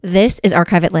This is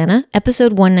Archive Atlanta,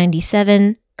 episode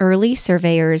 197, Early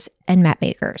Surveyors and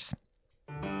Mapmakers.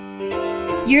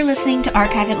 You're listening to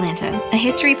Archive Atlanta, a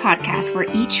history podcast where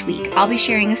each week I'll be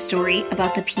sharing a story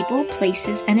about the people,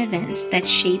 places, and events that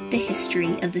shape the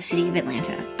history of the city of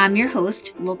Atlanta. I'm your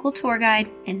host, local tour guide,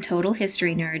 and total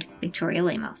history nerd, Victoria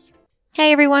Lemos.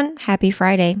 Hey everyone, happy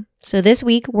Friday. So this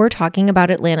week we're talking about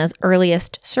Atlanta's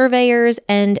earliest surveyors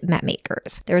and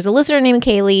mapmakers. There was a listener named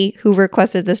Kaylee who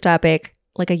requested this topic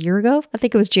like a year ago. I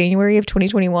think it was January of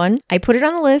 2021. I put it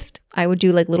on the list. I would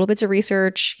do like little bits of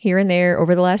research here and there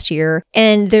over the last year.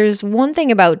 And there's one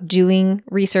thing about doing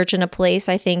research in a place,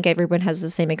 I think everyone has the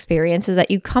same experience, is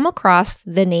that you come across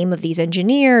the name of these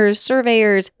engineers,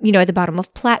 surveyors, at the bottom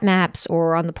of plat maps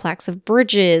or on the plaques of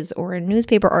bridges or in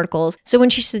newspaper articles. So when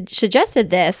she suggested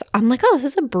this, I'm like, oh, this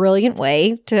is a brilliant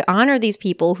way to honor these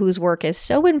people whose work is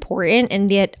so important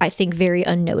and yet I think very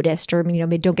unnoticed or,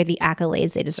 they don't get the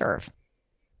accolades they deserve.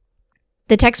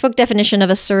 The textbook definition of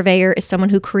a surveyor is someone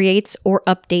who creates or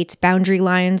updates boundary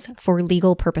lines for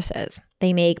legal purposes.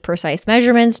 They make precise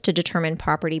measurements to determine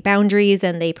property boundaries,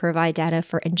 and they provide data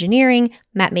for engineering,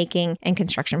 mapmaking, and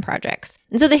construction projects.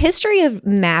 And so the history of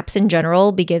maps in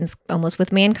general begins almost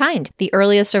with mankind. The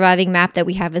earliest surviving map that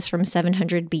we have is from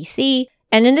 700 BC.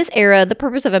 And in this era, the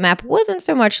purpose of a map wasn't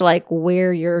so much like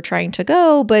where you're trying to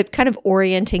go, but kind of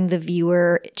orienting the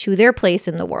viewer to their place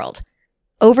in the world.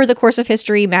 Over the course of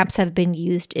history, maps have been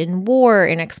used in war,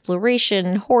 in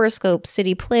exploration, horoscopes,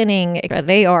 city planning.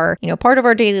 They are, part of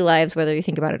our daily lives, whether you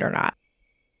think about it or not.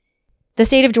 The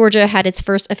state of Georgia had its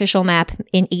first official map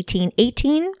in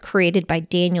 1818, created by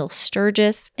Daniel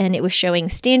Sturgis, and it was showing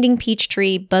Standing Peach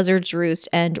Tree, Buzzard's Roost,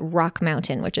 and Rock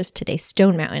Mountain, which is today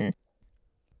Stone Mountain.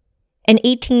 In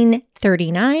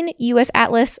 1839, U.S.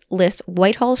 Atlas lists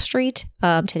Whitehall Street,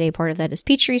 today part of that is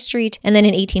Peachtree Street, and then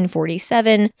in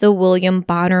 1847, the William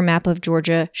Bonner map of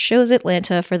Georgia shows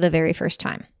Atlanta for the very first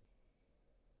time.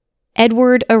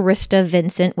 Edward Arista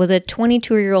Vincent was a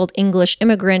 22-year-old English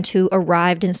immigrant who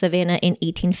arrived in Savannah in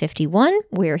 1851,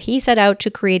 where he set out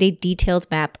to create a detailed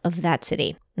map of that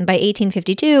city. And by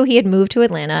 1852, he had moved to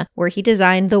Atlanta, where he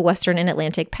designed the Western and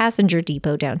Atlantic Passenger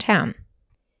Depot downtown.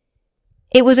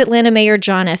 It was Atlanta Mayor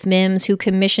John F. Mims who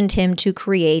commissioned him to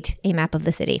create a map of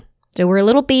the city. So we're a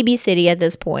little baby city at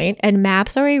this point, and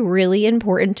maps are a really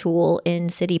important tool in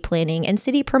city planning and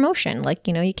city promotion.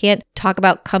 You can't talk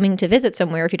about coming to visit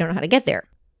somewhere if you don't know how to get there.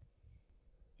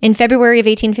 In February of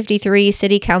 1853,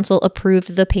 City Council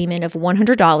approved the payment of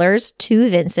 $100 to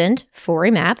Vincent for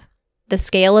a map. The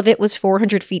scale of it was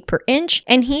 400 feet per inch,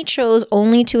 and he chose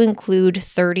only to include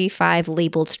 35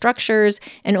 labeled structures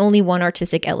and only one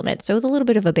artistic element, so it was a little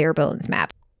bit of a bare bones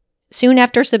map. Soon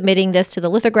after submitting this to the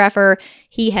lithographer,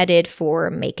 he headed for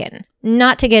Macon.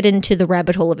 Not to get into the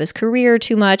rabbit hole of his career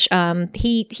too much,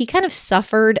 he kind of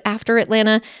suffered after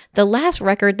Atlanta. The last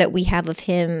record that we have of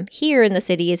him here in the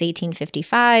city is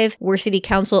 1855, where City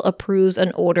Council approves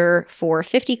an order for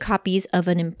 50 copies of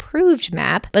an improved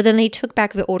map, but then they took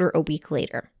back the order a week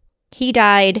later. He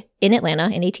died in Atlanta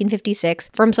in 1856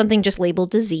 from something just labeled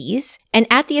disease. And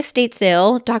at the estate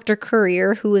sale, Dr.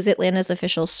 Currier, who was Atlanta's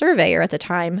official surveyor at the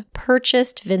time,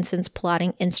 purchased Vincent's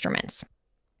plotting instruments.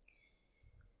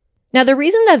 Now, the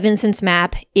reason that Vincent's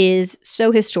map is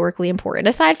so historically important,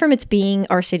 aside from its being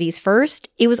our city's first,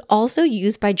 it was also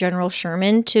used by General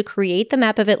Sherman to create the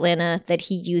map of Atlanta that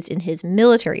he used in his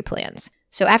military plans.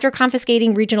 So after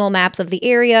confiscating regional maps of the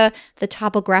area, the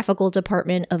topographical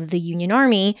department of the Union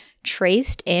Army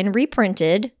traced and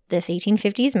reprinted this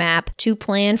 1850s map to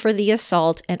plan for the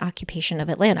assault and occupation of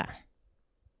Atlanta.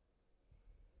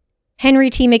 Henry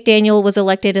T. McDaniel was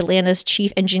elected Atlanta's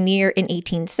chief engineer in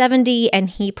 1870, and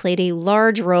he played a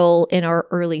large role in our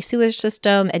early sewage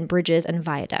system and bridges and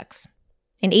viaducts.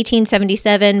 In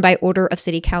 1877, by order of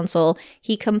City Council,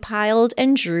 he compiled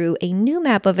and drew a new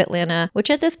map of Atlanta,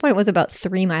 which at this point was about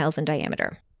 3 miles in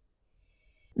diameter.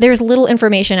 There's little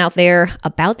information out there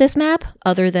about this map,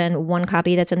 other than one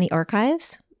copy that's in the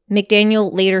archives.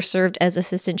 McDaniel later served as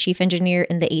assistant chief engineer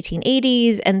in the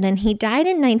 1880s, and then he died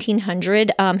in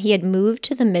 1900. He had moved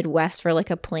to the Midwest for a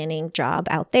planning job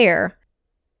out there.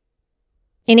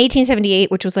 In 1878,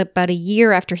 which was about a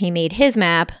year after he made his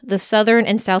map, the Southern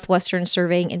and Southwestern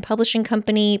Surveying and Publishing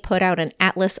Company put out an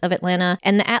atlas of Atlanta,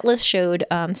 and the atlas showed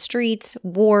streets,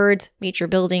 wards, major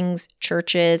buildings,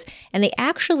 churches, and they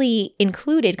actually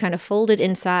included, kind of folded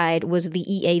inside, was the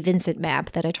E.A. Vincent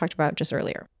map that I talked about just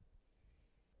earlier.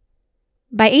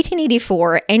 By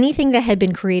 1884, anything that had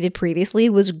been created previously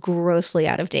was grossly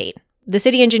out of date. The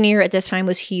city engineer at this time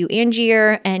was Hugh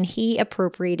Angier, and he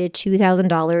appropriated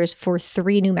 $2,000 for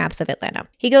 3 new maps of Atlanta.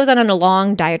 He goes on a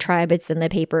long diatribe, it's in the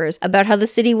papers, about how the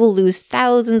city will lose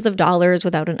thousands of dollars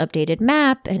without an updated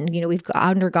map. And, we've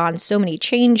undergone so many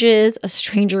changes, a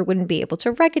stranger wouldn't be able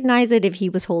to recognize it if he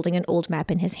was holding an old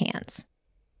map in his hands.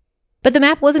 But the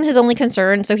map wasn't his only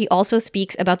concern, so he also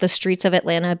speaks about the streets of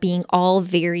Atlanta being all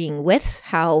varying widths,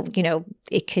 how,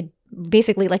 it could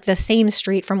basically like the same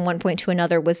street from one point to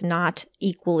another was not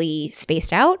equally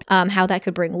spaced out, how that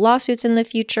could bring lawsuits in the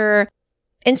future.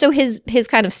 And so his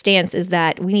kind of stance is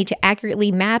that we need to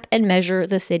accurately map and measure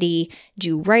the city,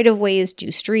 do right-of-ways,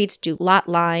 do streets, do lot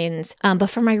lines. But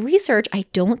from my research, I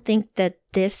don't think that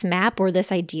this map or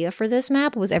this idea for this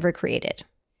map was ever created.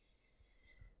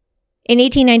 In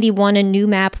 1891, a new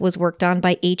map was worked on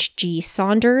by H.G.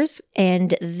 Saunders,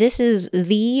 and this is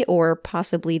the, or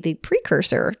possibly the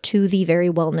precursor to the very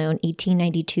well-known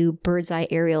 1892 bird's eye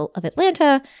aerial of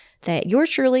Atlanta that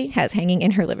yours truly has hanging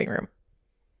in her living room.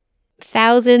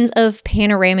 Thousands of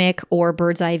panoramic or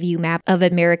bird's eye view maps of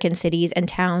American cities and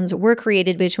towns were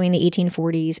created between the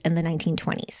 1840s and the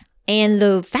 1920s. And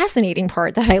the fascinating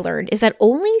part that I learned is that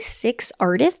only 6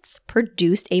 artists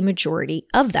produced a majority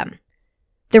of them.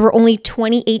 There were only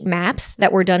 28 maps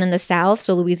that were done in the South,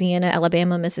 so Louisiana,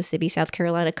 Alabama, Mississippi, South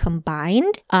Carolina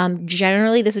combined.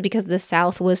 Generally, this is because the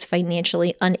South was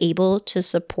financially unable to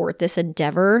support this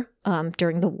endeavor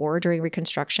during the war, during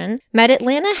Reconstruction.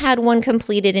 Mad-Atlanta had one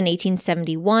completed in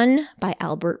 1871 by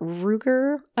Albert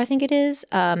Ruger, I think it is,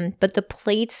 but the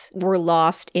plates were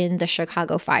lost in the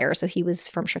Chicago fire, so he was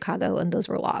from Chicago and those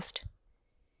were lost.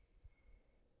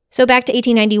 So back to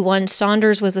 1891,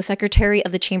 Saunders was the secretary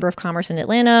of the Chamber of Commerce in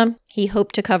Atlanta. He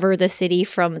hoped to cover the city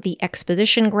from the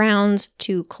Exposition Grounds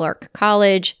to Clark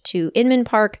College to Inman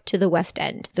Park to the West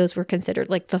End. Those were considered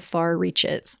like the far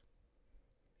reaches.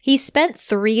 He spent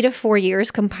 3 to 4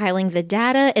 years compiling the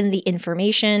data and the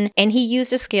information, and he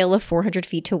used a scale of 400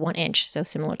 feet to 1 inch, so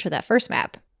similar to that first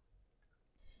map.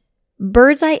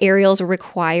 Bird's eye aerials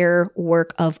require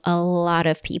work of a lot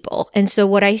of people. And so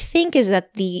what I think is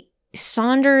that the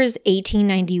Saunders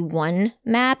 1891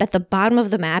 map, at the bottom of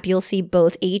the map, you'll see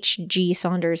both H.G.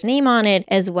 Saunders' name on it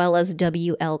as well as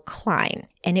W.L. Klein.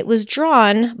 And it was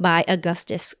drawn by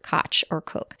Augustus Koch or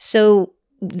Koch. So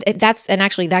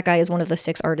actually that guy is one of the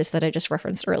 6 artists that I just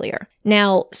referenced earlier.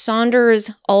 Now, Saunders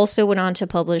also went on to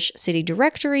publish city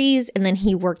directories, and then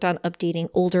he worked on updating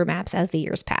older maps as the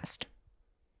years passed.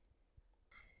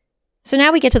 So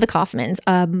now we get to the Kaufmans,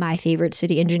 my favorite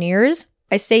city engineers.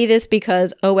 I say this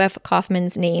because O.F.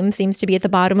 Kaufman's name seems to be at the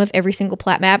bottom of every single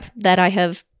plat map that I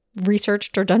have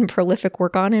researched or done prolific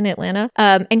work on in Atlanta.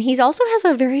 And he also has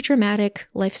a very dramatic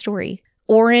life story.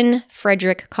 Orrin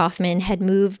Frederick Kaufman had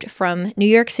moved from New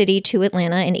York City to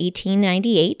Atlanta in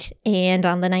 1898, and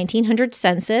on the 1900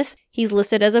 census, he's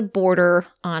listed as a boarder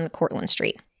on Cortlandt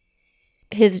Street.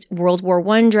 His World War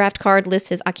I draft card lists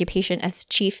his occupation as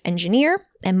chief engineer,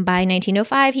 and by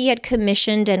 1905, he had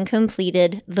commissioned and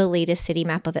completed the latest city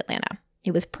map of Atlanta.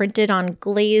 It was printed on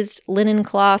glazed linen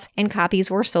cloth, and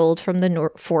copies were sold from the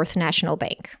Fourth National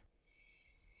Bank.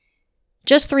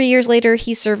 Just 3 years later,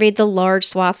 he surveyed the large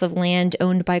swaths of land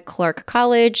owned by Clark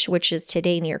College, which is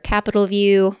today near Capitol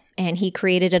View, and he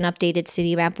created an updated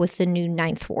city map with the new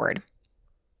 9th Ward.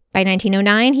 By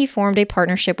 1909, he formed a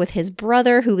partnership with his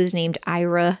brother, who was named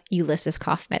Ira Ulysses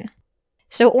Kaufman.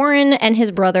 So Orrin and his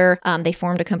brother, they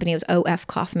formed a company. It was O.F.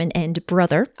 Kaufman and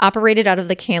Brother, operated out of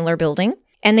the Candler Building,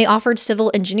 and they offered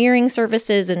civil engineering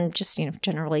services and just,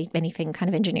 generally anything kind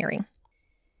of engineering.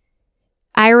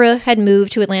 Ira had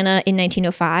moved to Atlanta in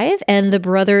 1905, and the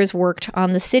brothers worked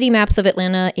on the city maps of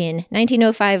Atlanta in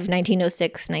 1905,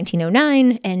 1906,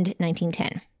 1909, and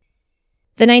 1910.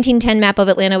 The 1910 map of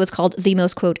Atlanta was called the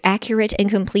most, quote, accurate and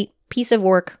complete piece of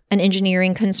work an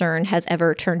engineering concern has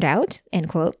ever turned out, end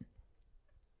quote.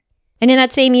 And in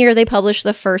that same year, they published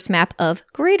the first map of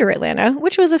Greater Atlanta,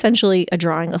 which was essentially a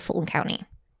drawing of Fulton County.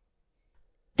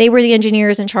 They were the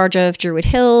engineers in charge of Druid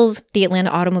Hills, the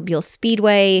Atlanta Automobile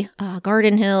Speedway,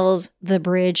 Garden Hills, the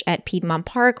bridge at Piedmont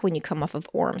Park when you come off of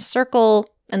Orem Circle,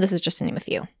 and this is just to name a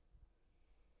few.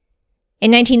 In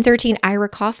 1913, Ira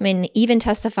Kaufman even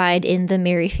testified in the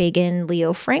Mary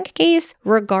Fagan-Leo Frank case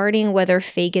regarding whether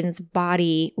Fagan's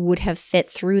body would have fit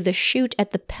through the chute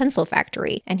at the pencil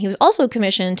factory. And he was also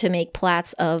commissioned to make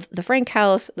plats of the Frank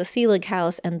House, the Selig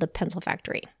House, and the pencil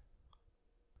factory.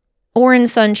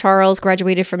 Orrin's son Charles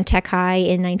graduated from Tech High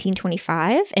in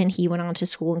 1925, and he went on to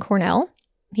school in Cornell.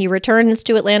 He returns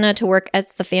to Atlanta to work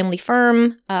at the family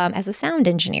firm as a sound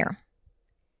engineer.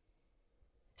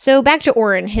 So back to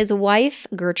Orrin. His wife,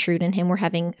 Gertrude, and him were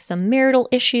having some marital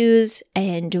issues,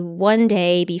 and one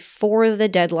day before the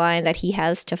deadline that he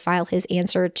has to file his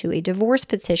answer to a divorce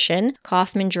petition,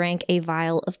 Kaufman drank a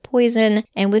vial of poison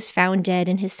and was found dead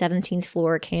in his 17th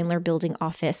floor Candler building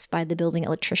office by the building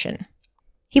electrician.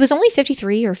 He was only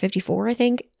 53 or 54, I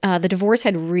think. The divorce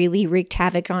had really wreaked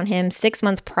havoc on him. 6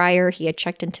 months prior, he had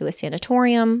checked into a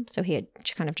sanatorium, so he had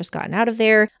kind of just gotten out of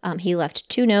there. He left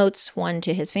 2 notes, one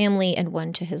to his family and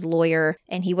one to his lawyer,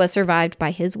 and he was survived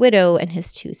by his widow and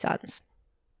his 2 sons.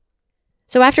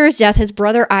 So after his death, his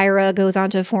brother Ira goes on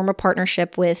to form a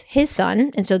partnership with his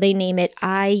son, and so they name it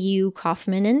I.U.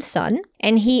 Kaufman and Son,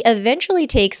 and he eventually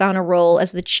takes on a role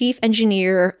as the chief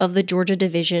engineer of the Georgia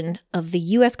division of the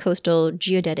U.S. Coastal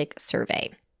Geodetic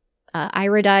Survey.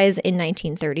 Ira dies in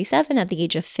 1937 at the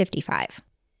age of 55.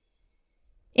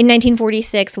 In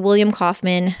 1946, William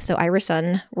Kaufman, so Ira's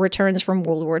son, returns from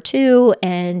World War II,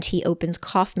 and he opens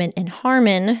Kaufman and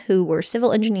Harmon, who were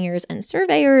civil engineers and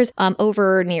surveyors,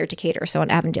 over near Decatur, so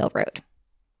on Avondale Road.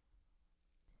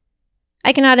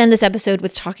 I cannot end this episode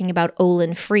with talking about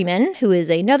Olin Freeman, who is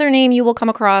another name you will come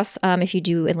across if you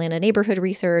do Atlanta neighborhood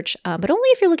research, but only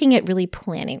if you're looking at really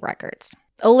planning records.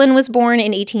 Olin was born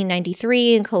in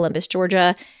 1893 in Columbus,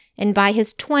 Georgia, and by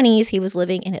his 20s, he was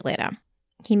living in Atlanta.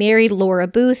 He married Laura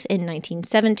Booth in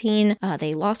 1917.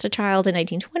 They lost a child in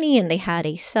 1920, and they had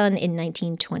a son in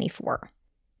 1924.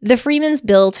 The Freemans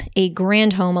built a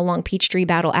grand home along Peachtree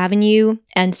Battle Avenue,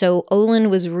 and so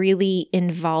Olin was really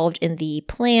involved in the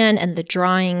plan and the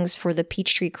drawings for the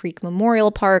Peachtree Creek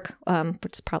Memorial Park,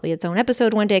 which is probably its own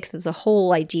episode one day because it's a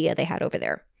whole idea they had over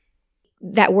there.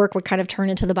 That work would kind of turn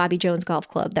into the Bobby Jones Golf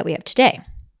Club that we have today.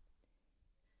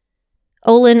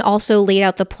 Olin also laid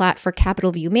out the plat for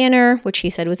Capitol View Manor, which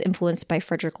he said was influenced by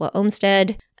Frederick Law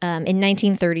Olmsted. In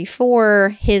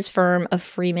 1934, his firm of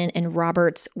Freeman and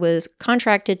Roberts was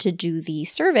contracted to do the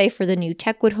survey for the new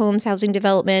Techwood Homes housing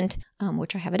development,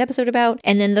 which I have an episode about.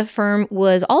 And then the firm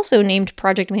was also named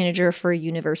project manager for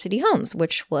University Homes,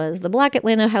 which was the Black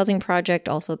Atlanta housing project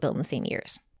also built in the same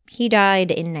years. He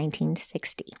died in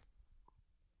 1960.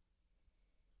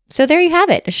 So there you have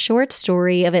it, a short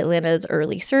story of Atlanta's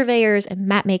early surveyors and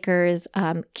mapmakers.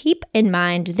 Keep in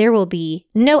mind, there will be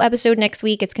no episode next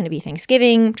week. It's going to be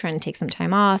Thanksgiving. I'm trying to take some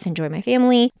time off, enjoy my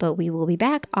family, but we will be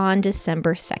back on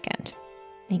December 2nd.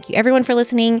 Thank you everyone for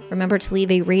listening. Remember to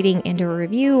leave a rating and a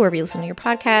review wherever you listen to your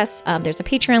podcasts. There's a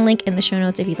Patreon link in the show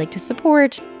notes if you'd like to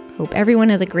support. Hope everyone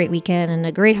has a great weekend and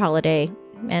a great holiday,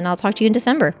 and I'll talk to you in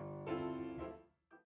December.